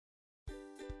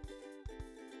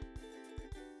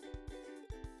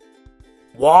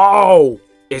Whoa!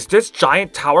 Is this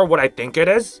giant tower what I think it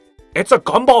is? It's a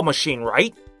gumball machine,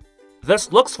 right?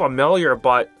 This looks familiar,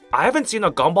 but I haven't seen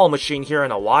a gumball machine here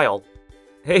in a while.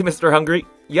 Hey, Mr. Hungry.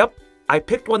 Yep, I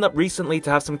picked one up recently to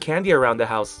have some candy around the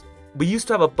house. We used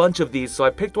to have a bunch of these, so I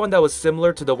picked one that was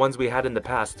similar to the ones we had in the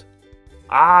past.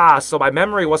 Ah, so my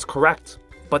memory was correct.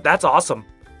 But that's awesome.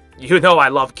 You know I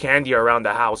love candy around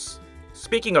the house.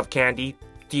 Speaking of candy,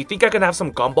 do you think I can have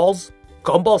some gumballs?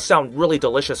 Gumballs sound really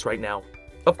delicious right now.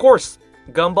 Of course,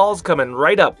 gumballs coming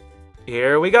right up.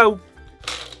 Here we go.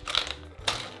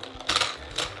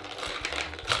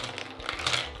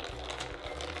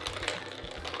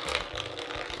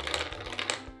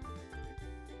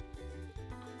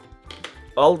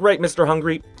 Alright, Mr.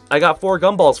 Hungry, I got 4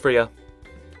 gumballs for you.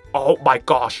 Oh my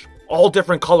gosh, all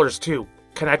different colors too.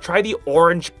 Can I try the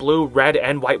orange, blue, red,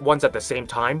 and white ones at the same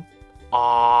time?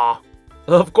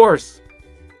 Of course.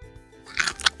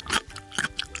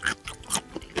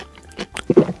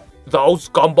 Those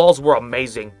gumballs were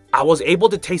amazing. I was able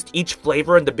to taste each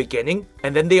flavor in the beginning,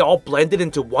 and then they all blended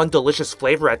into one delicious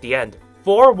flavor at the end.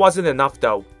 4 wasn't enough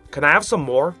though. Can I have some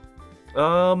more?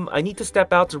 I need to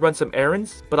step out to run some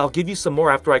errands, but I'll give you some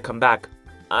more after I come back.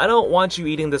 I don't want you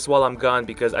eating this while I'm gone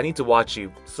because I need to watch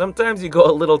you. Sometimes you go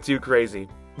a little too crazy.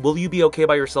 Will you be okay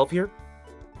by yourself here?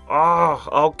 Oh,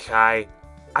 okay.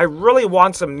 I really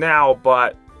want some now,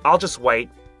 but I'll just wait.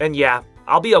 And yeah,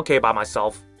 I'll be okay by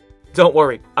myself. Don't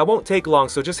worry, I won't take long,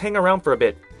 so just hang around for a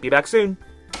bit. Be back soon.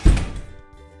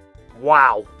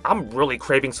 Wow, I'm really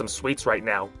craving some sweets right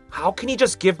now. How can he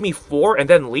just give me 4 and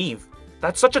then leave?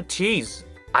 That's such a tease.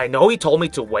 I know he told me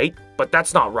to wait, but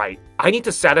that's not right. I need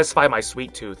to satisfy my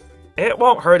sweet tooth. It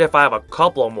won't hurt if I have a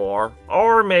couple more,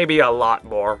 or maybe a lot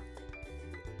more.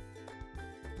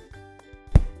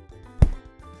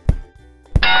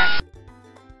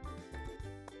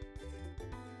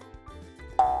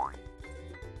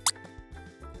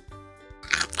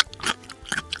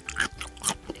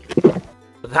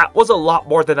 That was a lot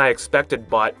more than I expected,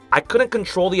 but I couldn't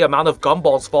control the amount of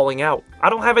gumballs falling out. I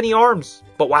don't have any arms.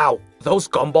 But wow, those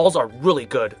gumballs are really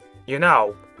good. You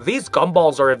know, these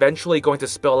gumballs are eventually going to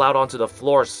spill out onto the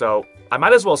floor, so I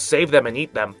might as well save them and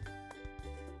eat them.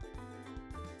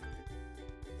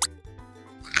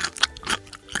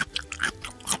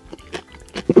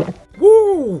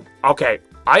 Woo! Okay,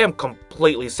 I am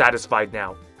completely satisfied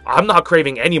now. I'm not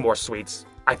craving any more sweets.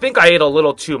 I think I ate a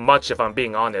little too much if I'm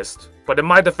being honest. But in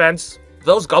my defense,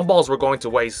 those gumballs were going to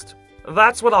waste.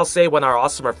 That's what I'll say when our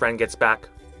AWESMR friend gets back.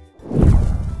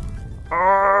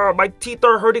 My teeth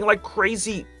are hurting like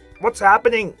crazy. What's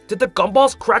happening? Did the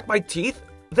gumballs crack my teeth?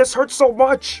 This hurts so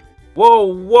much.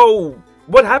 Whoa.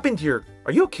 What happened here?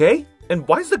 Are you okay? And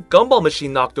why is the gumball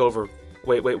machine knocked over?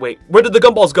 Wait. Where did the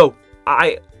gumballs go?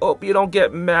 I hope you don't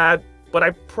get mad, but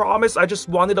I promise I just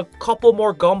wanted a couple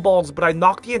more gumballs, but I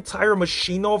knocked the entire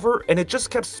machine over and it just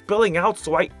kept spilling out,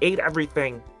 so I ate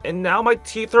everything. And now my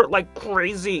teeth hurt like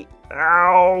crazy.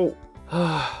 Ow.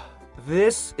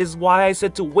 This is why I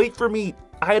said to wait for me.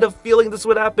 I had a feeling this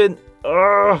would happen.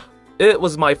 It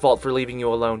was my fault for leaving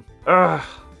you alone.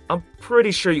 I'm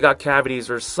pretty sure you got cavities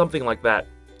or something like that.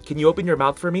 Can you open your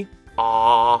mouth for me?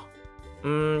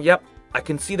 Yep. I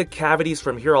can see the cavities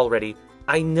from here already.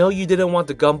 I know you didn't want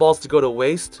the gumballs to go to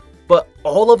waste, but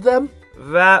all of them?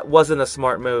 That wasn't a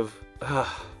smart move.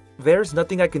 There's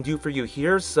nothing I can do for you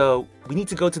here, so we need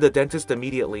to go to the dentist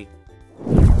immediately.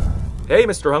 Hey,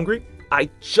 Mr. Hungry. I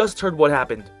just heard what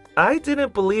happened. I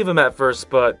didn't believe him at first,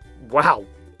 but wow.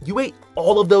 You ate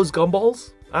all of those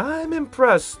gumballs? I'm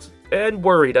impressed and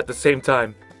worried at the same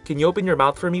time. Can you open your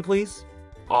mouth for me, please?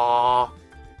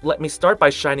 Let me start by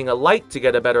shining a light to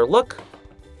get a better look.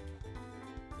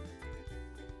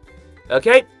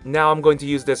 Okay, now I'm going to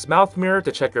use this mouth mirror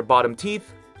to check your bottom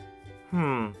teeth.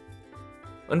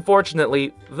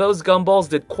 Unfortunately, those gumballs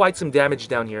did quite some damage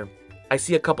down here. I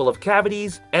see a couple of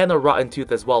cavities and a rotten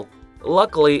tooth as well.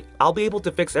 Luckily, I'll be able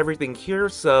to fix everything here,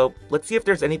 so let's see if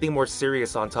there's anything more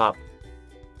serious on top.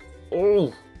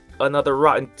 Oh, another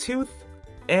rotten tooth,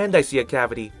 and I see a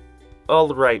cavity.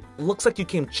 Alright, looks like you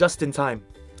came just in time.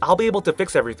 I'll be able to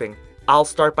fix everything. I'll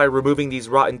start by removing these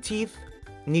rotten teeth.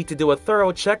 Need to do a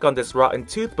thorough check on this rotten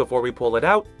tooth before we pull it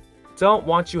out. Don't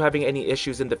want you having any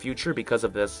issues in the future because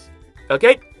of this.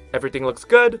 Okay, everything looks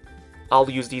good. I'll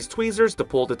use these tweezers to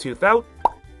pull the tooth out.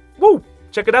 Woo!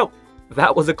 Check it out.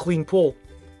 That was a clean pull.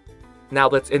 Now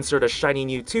let's insert a shiny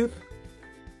new tooth.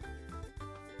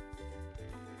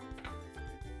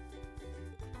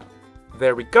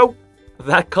 There we go.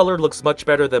 That color looks much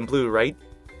better than blue, right?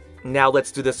 Now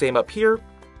let's do the same up here.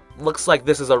 Looks like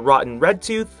this is a rotten red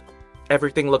tooth.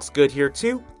 Everything looks good here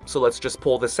too, so let's just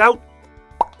pull this out.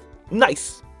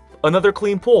 Nice! another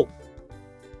clean pull.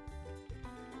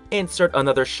 Insert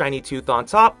another shiny tooth on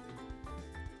top.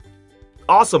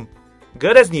 Awesome!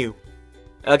 Good as new.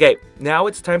 Okay, now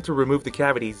it's time to remove the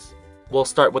cavities. We'll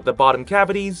start with the bottom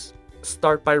cavities.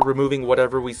 Start by removing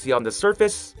whatever we see on the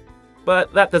surface,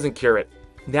 but that doesn't cure it.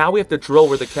 Now we have to drill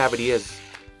where the cavity is.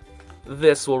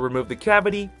 This will remove the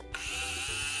cavity.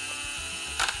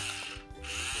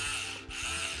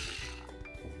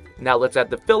 Now let's add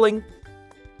the filling.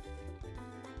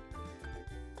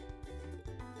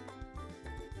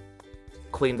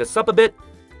 Clean this up a bit.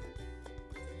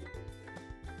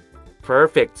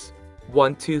 Perfect.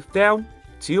 One tooth down,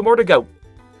 2 more to go.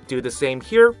 Do the same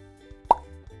here.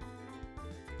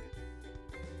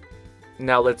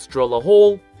 Now let's drill a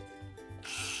hole.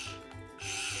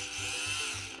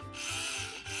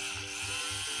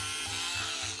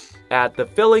 Add the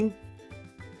filling.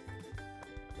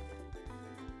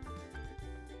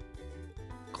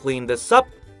 Clean this up.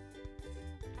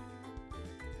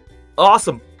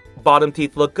 Awesome! Bottom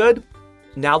teeth look good.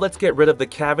 Now let's get rid of the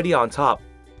cavity on top.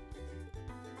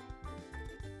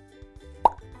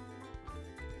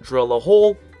 Drill a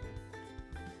hole.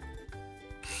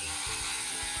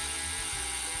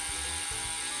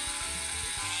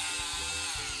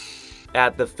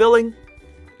 Add the filling.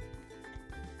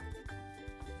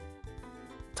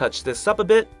 Touch this up a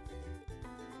bit.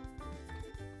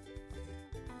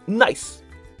 Nice!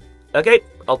 Okay,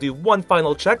 I'll do one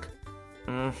final check.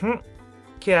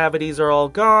 Cavities are all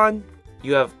gone.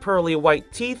 You have pearly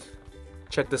white teeth.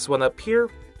 Check this one up here.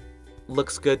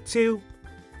 Looks good too.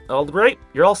 Alright,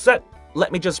 you're all set.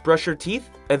 Let me just brush your teeth,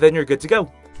 and then you're good to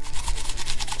go.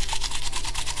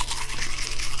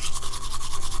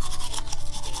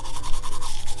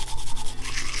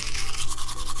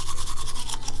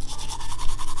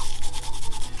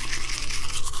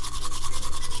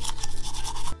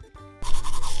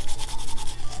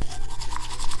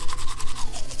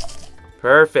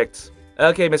 Perfect.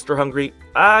 Okay, Mr. Hungry,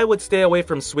 I would stay away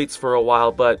from sweets for a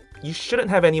while, but you shouldn't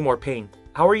have any more pain.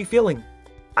 How are you feeling?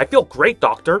 I feel great,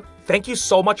 doctor. Thank you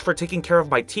so much for taking care of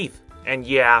my teeth. And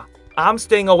yeah, I'm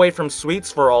staying away from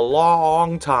sweets for a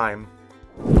long time.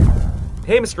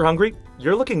 Hey, Mr. Hungry,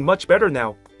 you're looking much better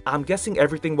now. I'm guessing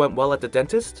everything went well at the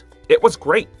dentist? It was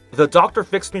great. The doctor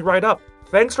fixed me right up.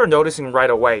 Thanks for noticing right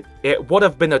away. It would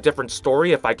have been a different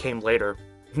story if I came later.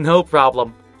 No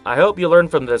problem. I hope you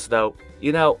learned from this, though.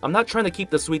 You know, I'm not trying to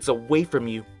keep the sweets away from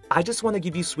you. I just want to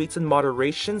give you sweets in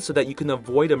moderation so that you can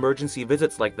avoid emergency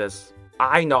visits like this.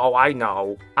 I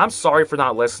know. I'm sorry for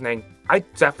not listening. I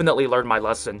definitely learned my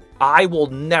lesson. I will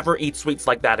never eat sweets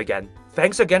like that again.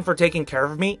 Thanks again for taking care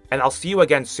of me, and I'll see you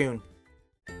again soon.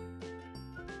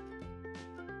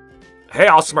 Hey,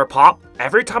 AWESMR Pop.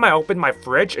 Every time I open my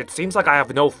fridge, it seems like I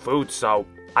have no food, so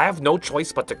I have no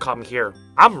choice but to come here.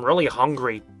 I'm really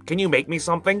hungry. Can you make me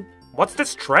something? What's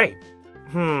this tray?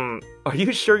 Are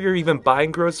you sure you're even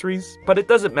buying groceries? But it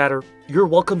doesn't matter. You're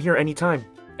welcome here anytime.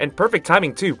 And perfect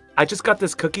timing too. I just got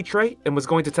this cookie tray and was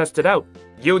going to test it out.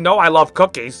 You know I love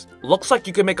cookies. Looks like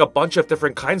you can make a bunch of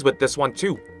different kinds with this one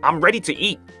too. I'm ready to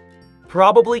eat.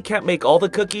 Probably can't make all the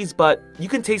cookies, but you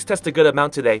can taste test a good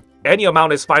amount today. Any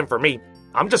amount is fine for me.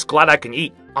 I'm just glad I can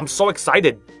eat. I'm so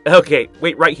excited. Okay,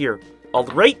 wait right here.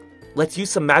 Alright, let's use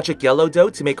some magic yellow dough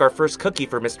to make our first cookie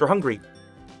for Mr. Hungry.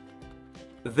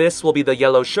 This will be the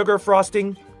yellow sugar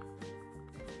frosting.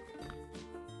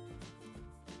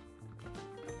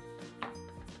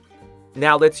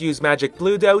 Now let's use magic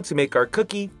blue dough to make our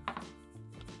cookie.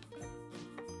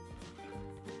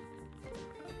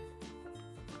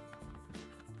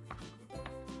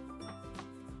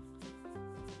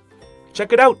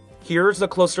 Check it out! Here's a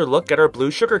closer look at our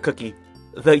blue sugar cookie.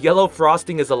 The yellow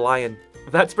frosting is a lion.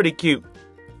 That's pretty cute.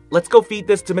 Let's go feed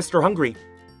this to Mr. Hungry.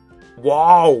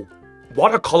 Wow!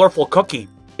 What a colorful cookie!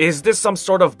 Is this some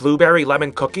sort of blueberry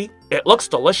lemon cookie? It looks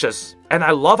delicious. And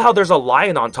I love how there's a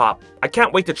lion on top. I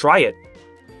can't wait to try it.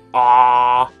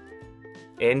 Ah!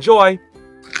 Enjoy!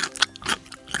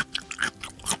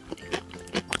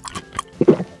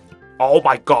 Oh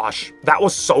my gosh, that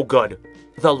was so good.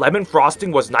 The lemon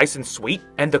frosting was nice and sweet,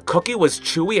 and the cookie was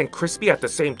chewy and crispy at the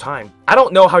same time. I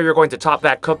don't know how you're going to top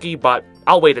that cookie, but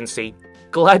I'll wait and see.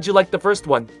 Glad you liked the first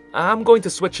one. I'm going to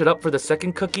switch it up for the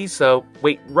second cookie, so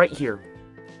wait right here.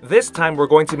 This time we're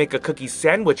going to make a cookie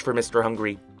sandwich for Mr.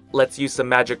 Hungry. Let's use some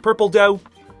magic purple dough.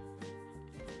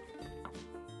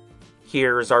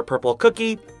 Here's our purple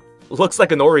cookie. Looks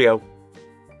like an Oreo.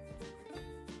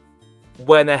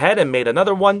 Went ahead and made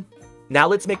another one. Now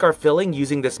let's make our filling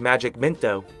using this magic mint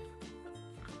dough.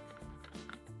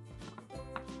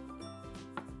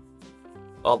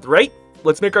 Alright,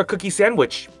 let's make our cookie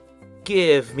sandwich.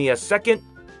 Give me a second.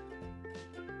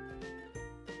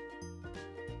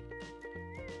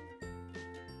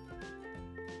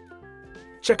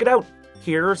 check it out.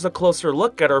 Here's a closer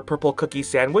look at our purple cookie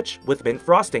sandwich with mint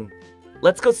frosting.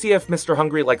 Let's go see if Mr.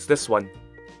 Hungry likes this one.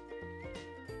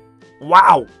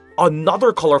 Wow,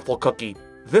 another colorful cookie.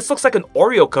 This looks like an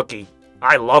Oreo cookie.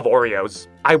 I love Oreos.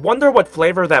 I wonder what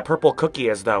flavor that purple cookie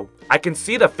is though. I can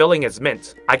see the filling is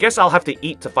mint. I guess I'll have to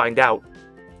eat to find out.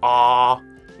 Aww.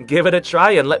 Give it a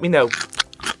try and let me know.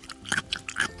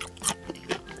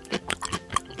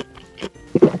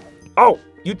 Oh,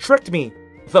 you tricked me.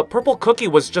 The purple cookie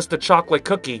was just a chocolate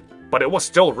cookie, but it was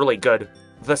still really good.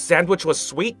 The sandwich was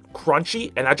sweet,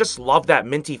 crunchy, and I just love that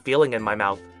minty feeling in my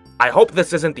mouth. I hope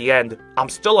this isn't the end. I'm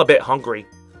still a bit hungry.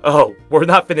 Oh, we're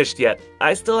not finished yet.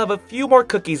 I still have a few more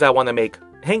cookies I want to make.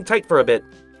 Hang tight for a bit.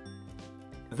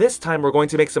 This time we're going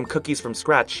to make some cookies from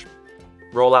scratch.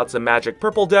 Roll out some magic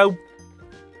purple dough.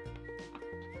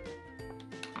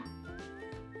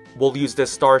 We'll use this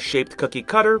star-shaped cookie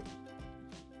cutter.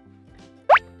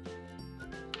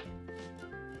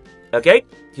 Okay,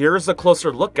 here's a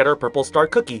closer look at our purple star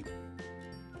cookie.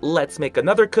 Let's make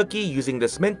another cookie using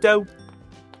this mint dough.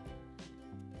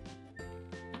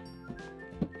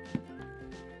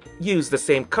 Use the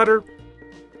same cutter.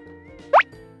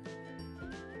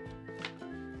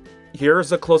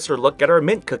 Here's a closer look at our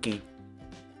mint cookie.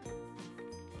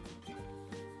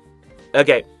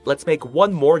 Okay, let's make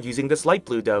one more using this light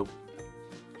blue dough.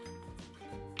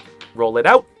 Roll it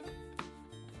out.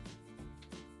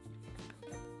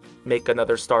 Make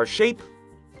another star shape.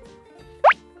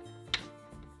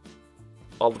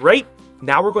 Alright,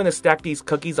 now we're going to stack these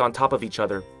cookies on top of each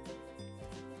other.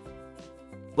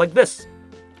 Like this.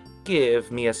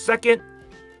 Give me a second.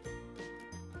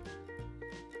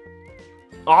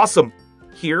 Awesome!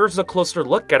 Here's a closer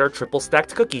look at our triple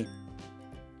stacked cookie.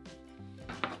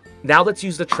 Now let's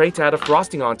use the tray to add a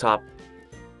frosting on top.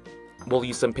 We'll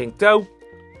use some pink dough.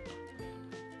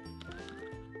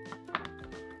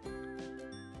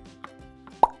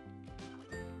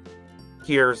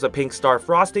 Here's a pink star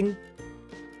frosting.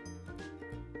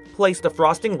 Place the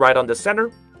frosting right on the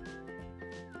center.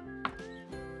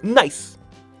 Nice!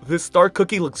 This star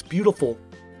cookie looks beautiful.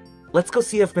 Let's go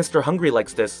see if Mr. Hungry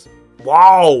likes this.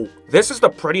 Wow! This is the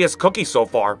prettiest cookie so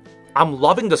far. I'm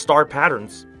loving the star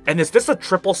patterns. And is this a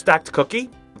triple stacked cookie?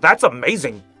 That's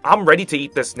amazing. I'm ready to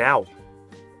eat this now.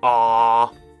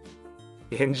 Aww.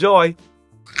 Enjoy.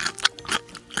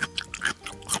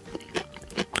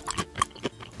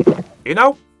 You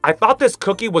know, I thought this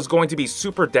cookie was going to be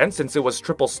super dense since it was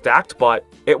triple stacked, but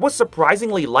it was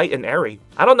surprisingly light and airy.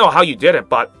 I don't know how you did it,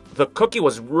 but the cookie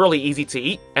was really easy to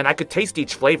eat, and I could taste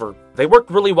each flavor. They worked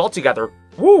really well together.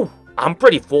 Woo! I'm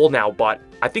pretty full now, but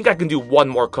I think I can do one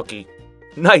more cookie.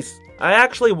 Nice! I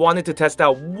actually wanted to test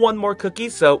out one more cookie,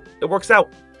 so it works out.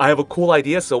 I have a cool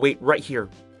idea, so wait right here.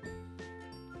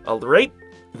 Alright,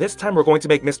 this time we're going to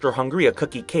make Mr. Hungry a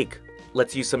cookie cake.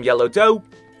 Let's use some yellow dough,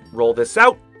 roll this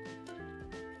out,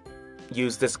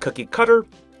 use this cookie cutter.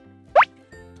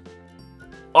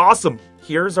 Awesome!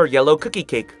 Here's our yellow cookie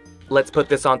cake. Let's put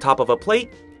this on top of a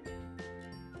plate.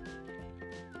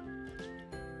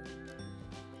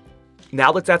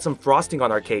 Now let's add some frosting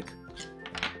on our cake.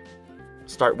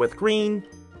 Start with green.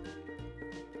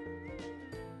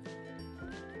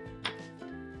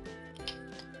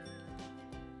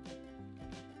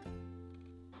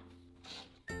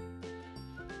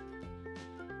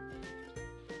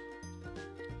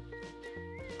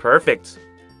 Perfect.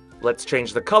 Let's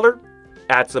change the color.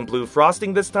 Add some blue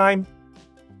frosting this time.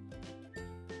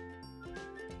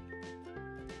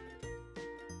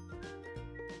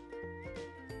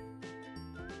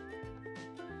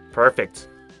 Perfect.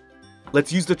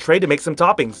 Let's use the tray to make some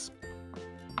toppings.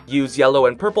 Use yellow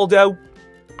and purple dough.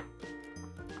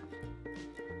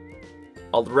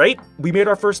 Alright, we made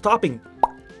our first topping.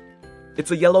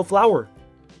 It's a yellow flower.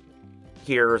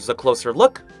 Here's a closer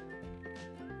look.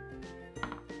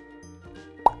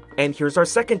 And here's our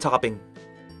second topping.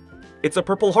 It's a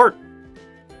purple heart.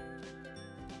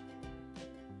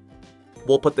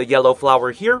 We'll put the yellow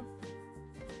flower here.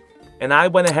 And I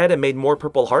went ahead and made more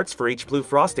purple hearts for each blue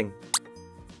frosting.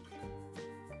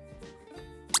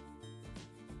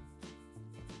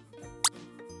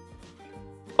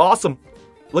 Awesome!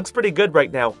 Looks pretty good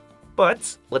right now.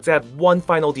 But let's add one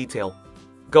final detail.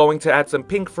 Going to add some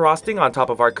pink frosting on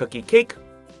top of our cookie cake.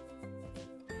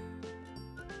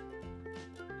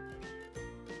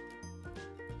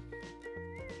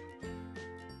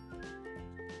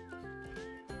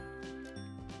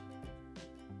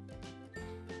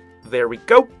 There we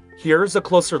go. Here's a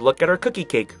closer look at our cookie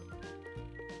cake.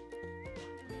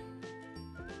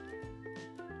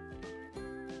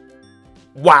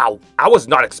 Wow, I was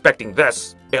not expecting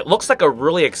this. It looks like a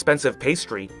really expensive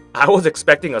pastry. I was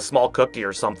expecting a small cookie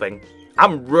or something.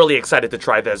 I'm really excited to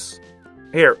try this.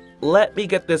 Here, let me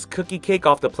get this cookie cake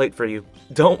off the plate for you.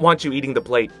 Don't want you eating the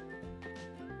plate.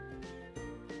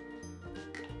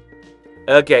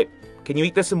 Okay, can you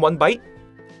eat this in one bite?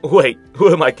 Wait,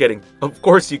 who am I kidding? Of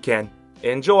course you can.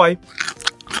 Enjoy.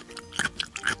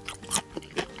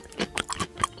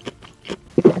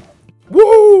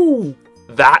 Woo!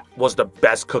 That was the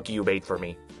best cookie you made for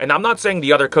me. And I'm not saying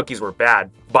the other cookies were bad,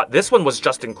 but this one was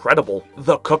just incredible.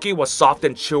 The cookie was soft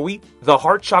and chewy, the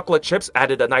hard chocolate chips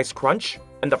added a nice crunch,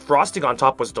 and the frosting on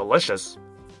top was delicious.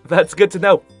 That's good to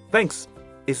know. Thanks.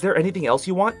 Is there anything else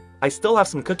you want? I still have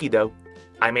some cookie dough.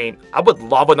 I mean, I would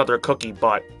love another cookie,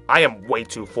 but I am way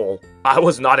too full. I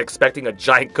was not expecting a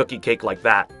giant cookie cake like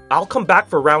that. I'll come back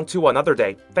for round 2 another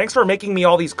day. Thanks for making me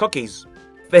all these cookies.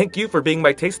 Thank you for being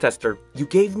my taste tester. You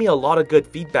gave me a lot of good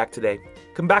feedback today.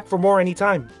 Come back for more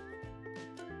anytime.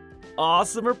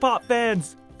 AWESMR Pop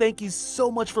fans! Thank you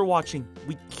so much for watching.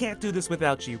 We can't do this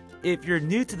without you. If you're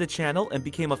new to the channel and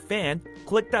became a fan,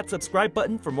 click that subscribe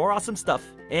button for more awesome stuff.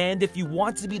 And if you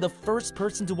want to be the first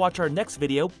person to watch our next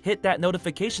video, hit that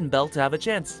notification bell to have a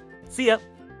chance. See ya!